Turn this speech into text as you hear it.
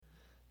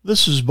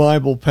This is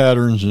Bible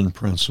Patterns and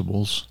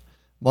Principles.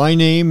 My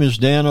name is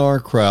Dan R.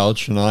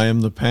 Crouch, and I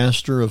am the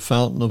pastor of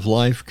Fountain of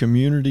Life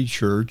Community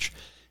Church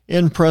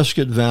in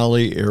Prescott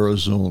Valley,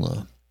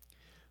 Arizona.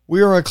 We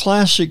are a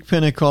classic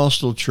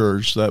Pentecostal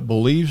church that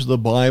believes the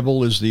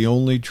Bible is the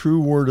only true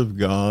Word of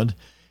God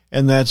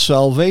and that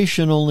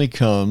salvation only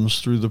comes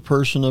through the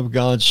person of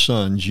God's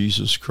Son,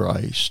 Jesus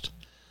Christ.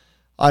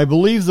 I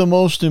believe the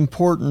most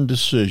important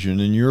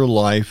decision in your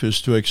life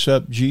is to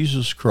accept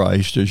Jesus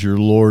Christ as your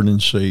Lord and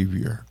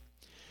Savior.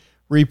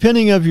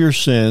 Repenting of your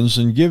sins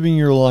and giving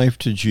your life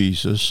to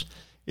Jesus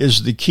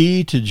is the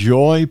key to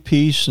joy,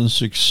 peace, and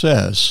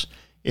success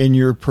in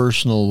your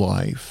personal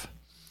life.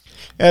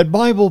 At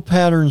Bible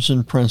Patterns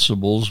and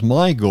Principles,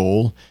 my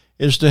goal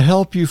is to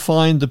help you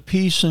find the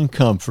peace and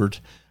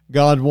comfort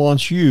God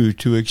wants you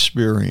to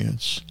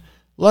experience.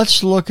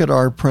 Let's look at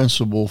our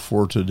principle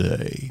for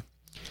today.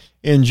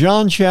 In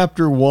John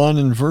chapter 1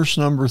 and verse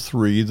number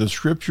 3, the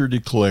scripture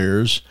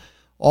declares,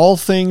 "All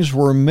things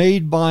were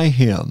made by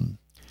him,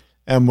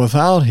 and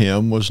without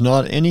him was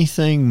not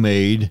anything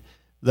made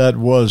that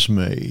was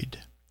made."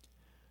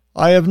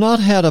 I have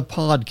not had a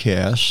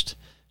podcast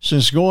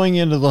since going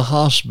into the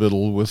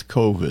hospital with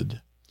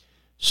COVID.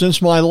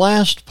 Since my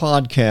last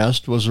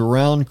podcast was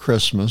around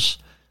Christmas,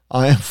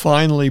 I am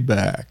finally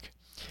back.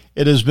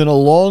 It has been a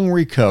long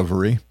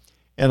recovery,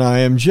 and I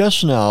am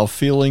just now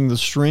feeling the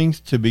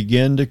strength to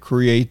begin to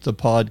create the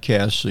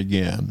podcasts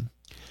again.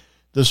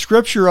 The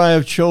scripture I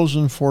have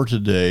chosen for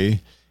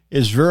today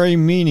is very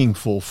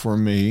meaningful for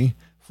me,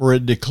 for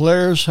it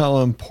declares how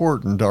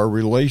important our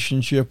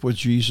relationship with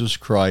Jesus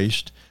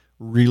Christ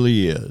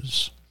really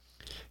is.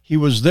 He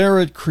was there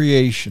at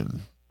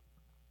creation,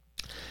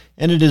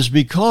 and it is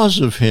because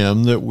of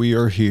him that we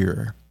are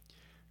here.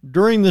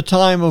 During the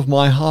time of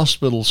my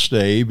hospital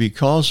stay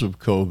because of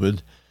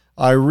COVID,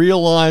 I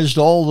realized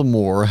all the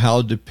more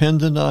how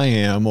dependent I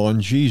am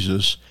on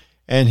Jesus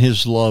and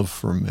his love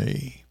for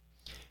me.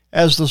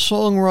 As the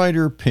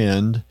songwriter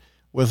penned,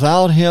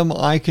 "Without him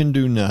I can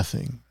do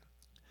nothing."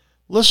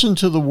 Listen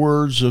to the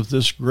words of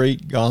this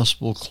great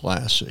gospel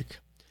classic.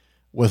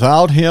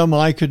 "Without him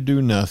I could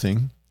do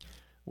nothing.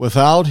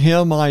 Without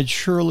him I'd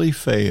surely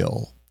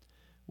fail.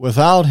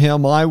 Without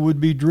him I would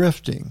be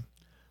drifting,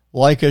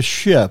 like a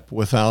ship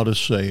without a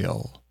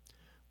sail.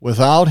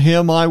 Without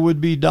him I would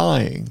be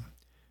dying.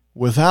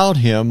 Without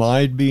him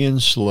I'd be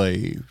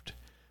enslaved.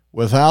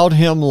 Without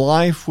him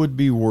life would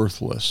be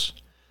worthless.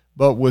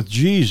 But with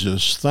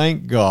Jesus,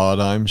 thank God,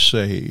 I'm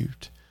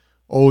saved.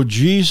 Oh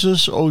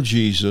Jesus,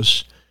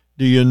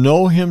 do you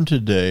know him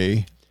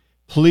today?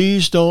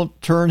 Please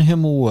don't turn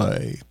him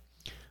away.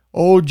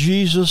 Oh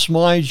Jesus,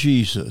 my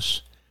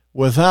Jesus,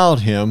 without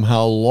him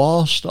how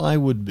lost I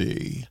would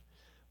be.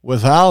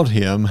 Without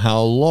him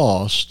how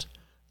lost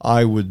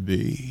I would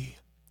be."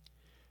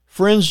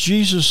 Friends,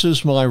 Jesus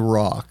is my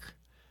rock.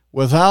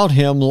 Without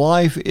him,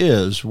 life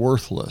is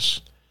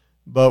worthless,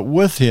 but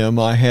with him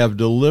I have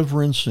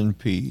deliverance and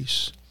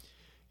peace.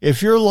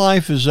 If your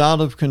life is out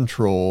of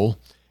control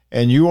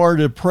and you are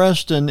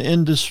depressed and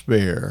in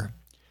despair,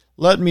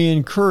 let me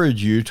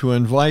encourage you to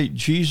invite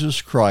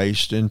Jesus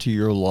Christ into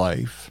your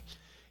life.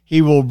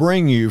 He will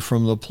bring you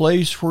from the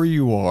place where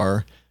you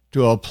are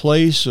to a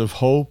place of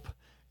hope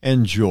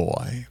and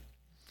joy.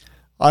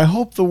 I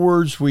hope the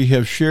words we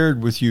have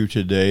shared with you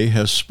today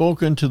have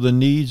spoken to the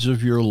needs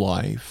of your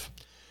life.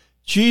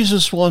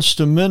 Jesus wants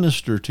to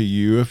minister to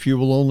you if you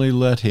will only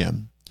let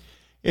him.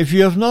 If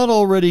you have not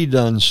already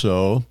done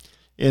so,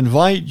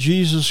 invite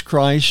Jesus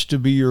Christ to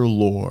be your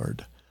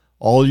Lord.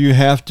 All you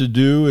have to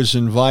do is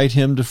invite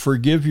him to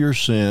forgive your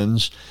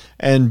sins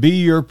and be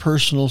your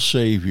personal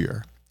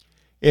Savior.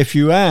 If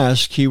you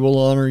ask, he will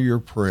honor your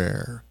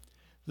prayer.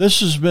 This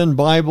has been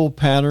Bible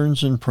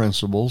Patterns and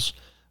Principles.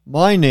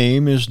 My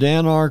name is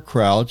Dan R.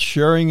 Crouch,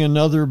 sharing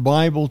another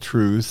Bible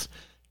truth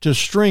to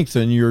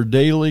strengthen your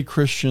daily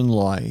Christian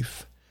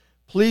life.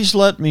 Please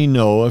let me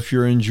know if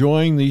you're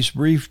enjoying these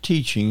brief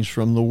teachings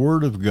from the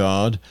Word of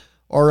God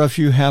or if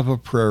you have a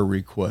prayer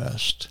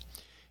request.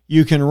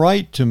 You can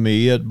write to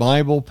me at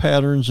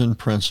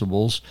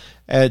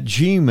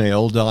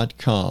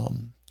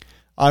BiblePatternsandPrinciples@gmail.com.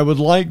 I would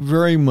like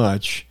very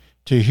much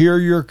to hear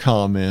your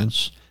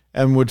comments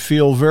and would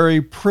feel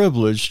very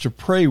privileged to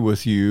pray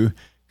with you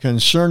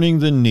concerning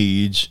the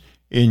needs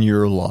in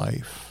your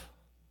life.